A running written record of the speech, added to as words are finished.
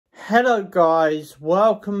Hello guys,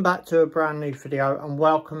 welcome back to a brand new video and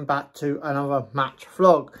welcome back to another match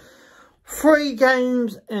vlog. 3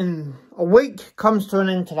 games in a week comes to an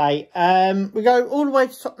end today. We go all the way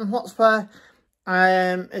to Tottenham Hotspur.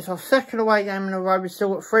 It's our second away game in a row. We've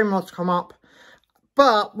still got 3 more to come up.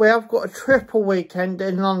 But we have got a triple weekend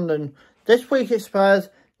in London. This week it's Spurs,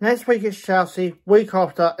 next week it's Chelsea, week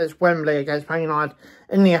after it's Wembley against Man United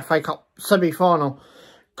in the FA Cup semi-final.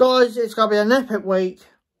 Guys, it's going to be an epic week.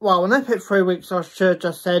 Well, an epic 3 weeks, I should have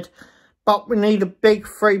just said. But we need a big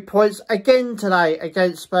 3 points again today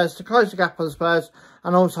against Spurs to close the gap on Spurs.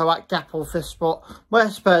 And also that gap on 5th spot where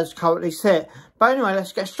Spurs currently sit. But anyway,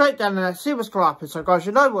 let's get straight down and let's see what's going to happen. So guys,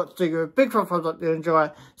 you know what to do. Give a big thumbs up if you enjoy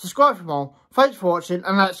it. Subscribe for more. Thanks for watching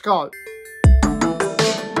and let's go.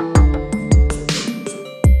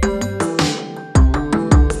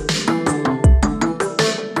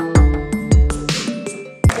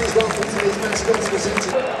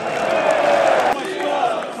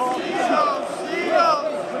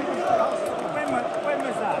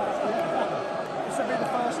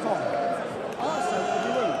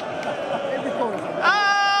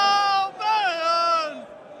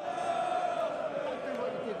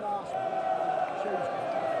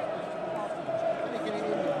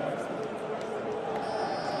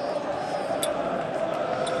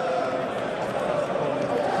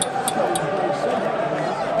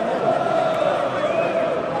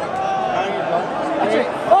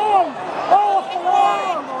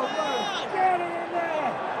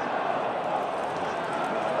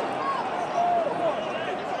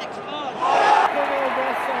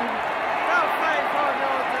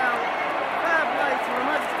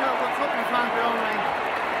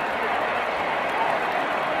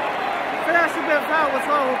 That's a bit of foul as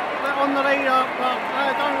well on the lead up, but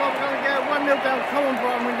I don't know what we're going to get. 1-0 down, come on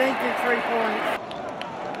Brighton, we need these 3 points.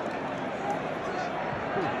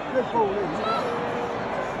 Good ball,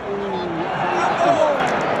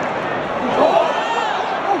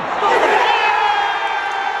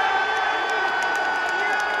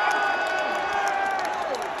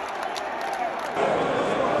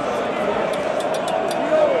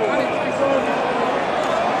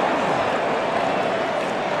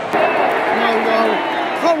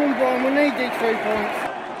 Come on, Brian, we need these 3 points.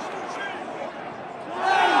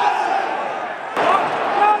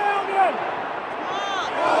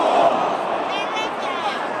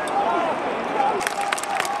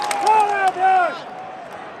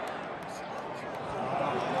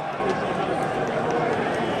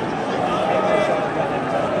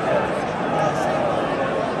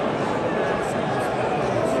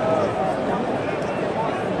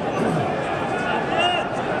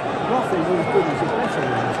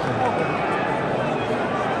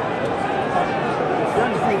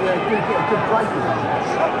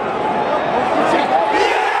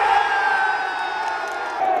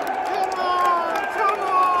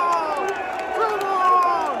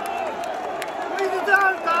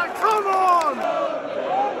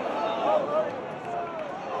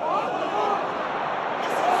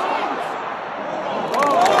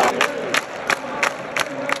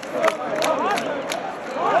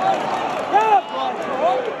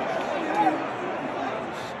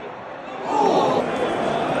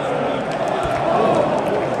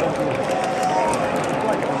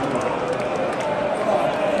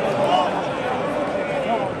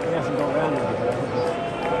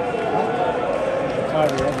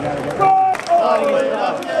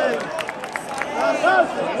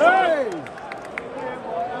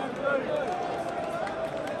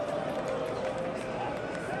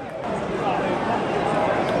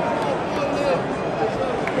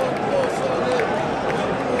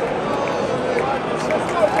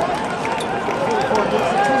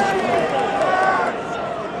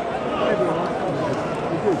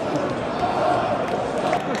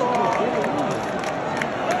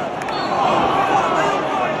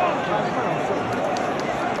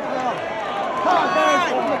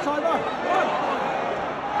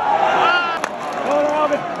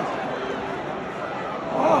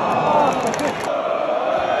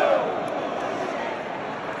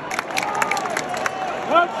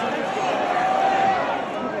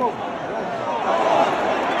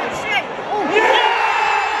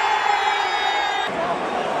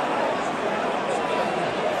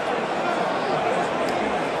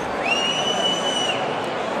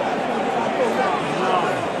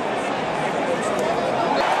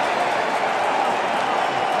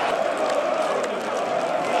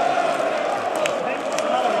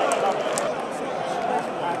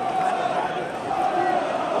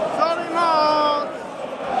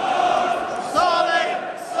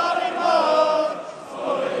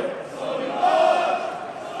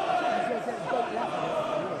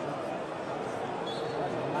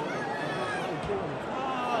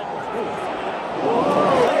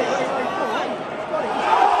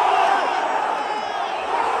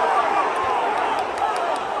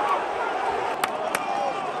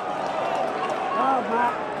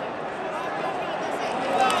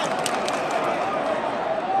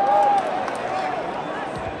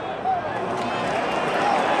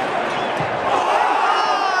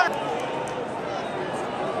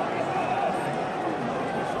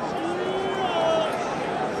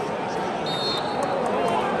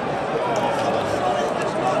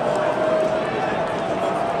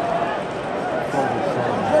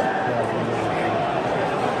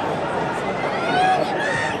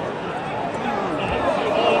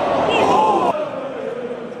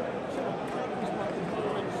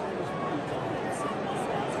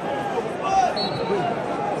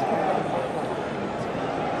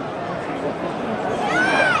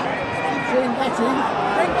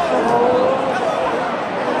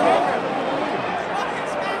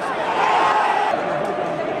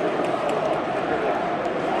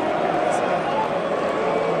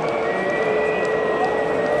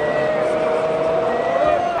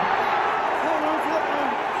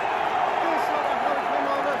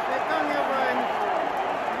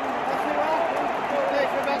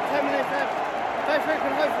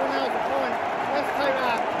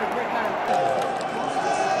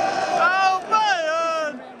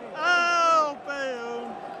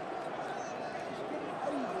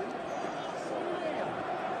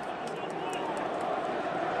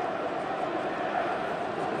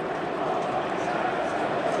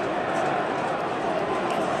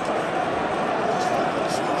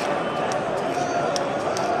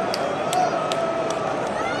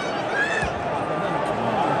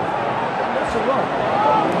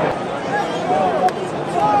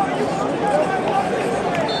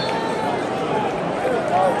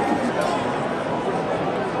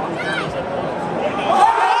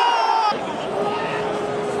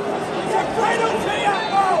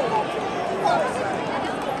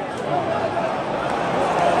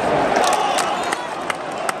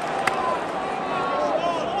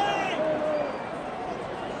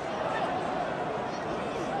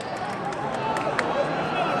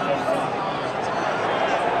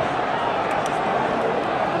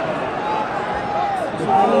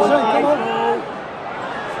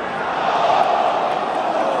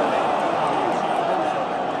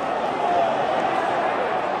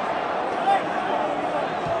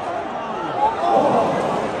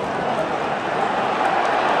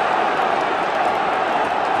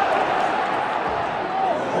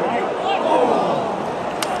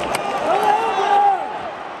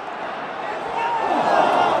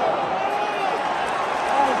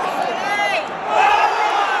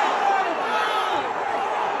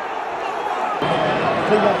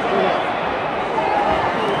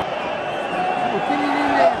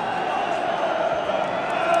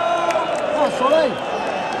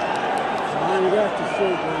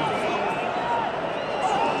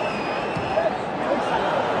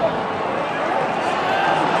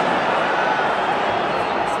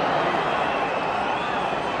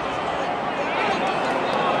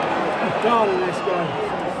 Darling, this guy.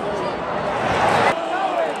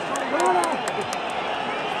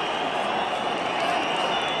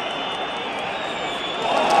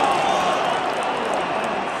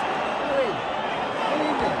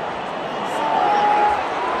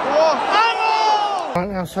 Right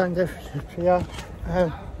now, something different here.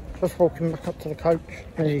 Just walking back up to the coach.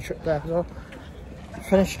 Easy trip there as well.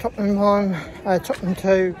 Finished Tottenham 1, Tottenham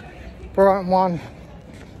 2, Brighton 1.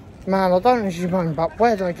 Man, I don't usually mind, but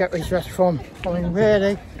where do they get these rests from? I mean,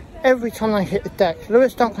 really, every time they hit the deck.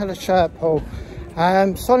 Lewis Dunk had a shirt pull.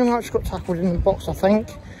 Sonny March got tackled in the box, I think.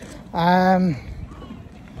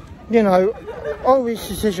 You know, all these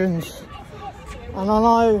decisions. And I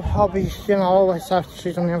know I'll be, you know, I always have to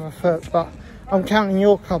choose on the other foot, but I'm counting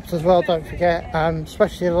your clubs as well, don't forget.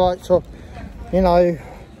 Especially the likes of, you know,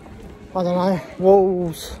 I don't know,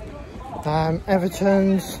 Wolves,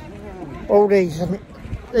 Everton's, all these. And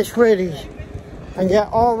it's really, and yet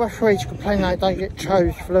our referees complain that they get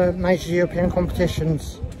chose for the major European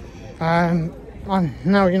competitions. And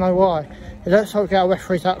now you know why. It looks like we get our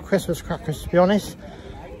referees out of Christmas crackers, to be honest.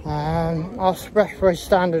 Our referee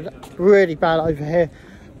standard really bad over here.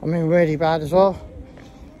 I mean, really bad as well.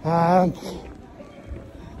 But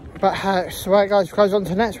so right, guys, goes on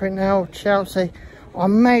to next week now. Chelsea. I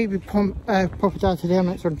may be popping down to the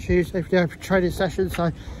Emirates on Tuesday for the open trading session. So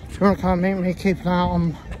if you want to come and meet me, keep an eye out.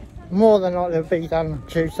 I'm more than likely to be down on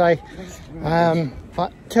Tuesday.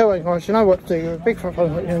 But till then, guys, you know what to do. You're a big fan, hope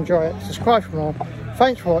you enjoy it. Subscribe for more.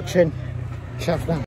 Thanks for watching. Ciao for now.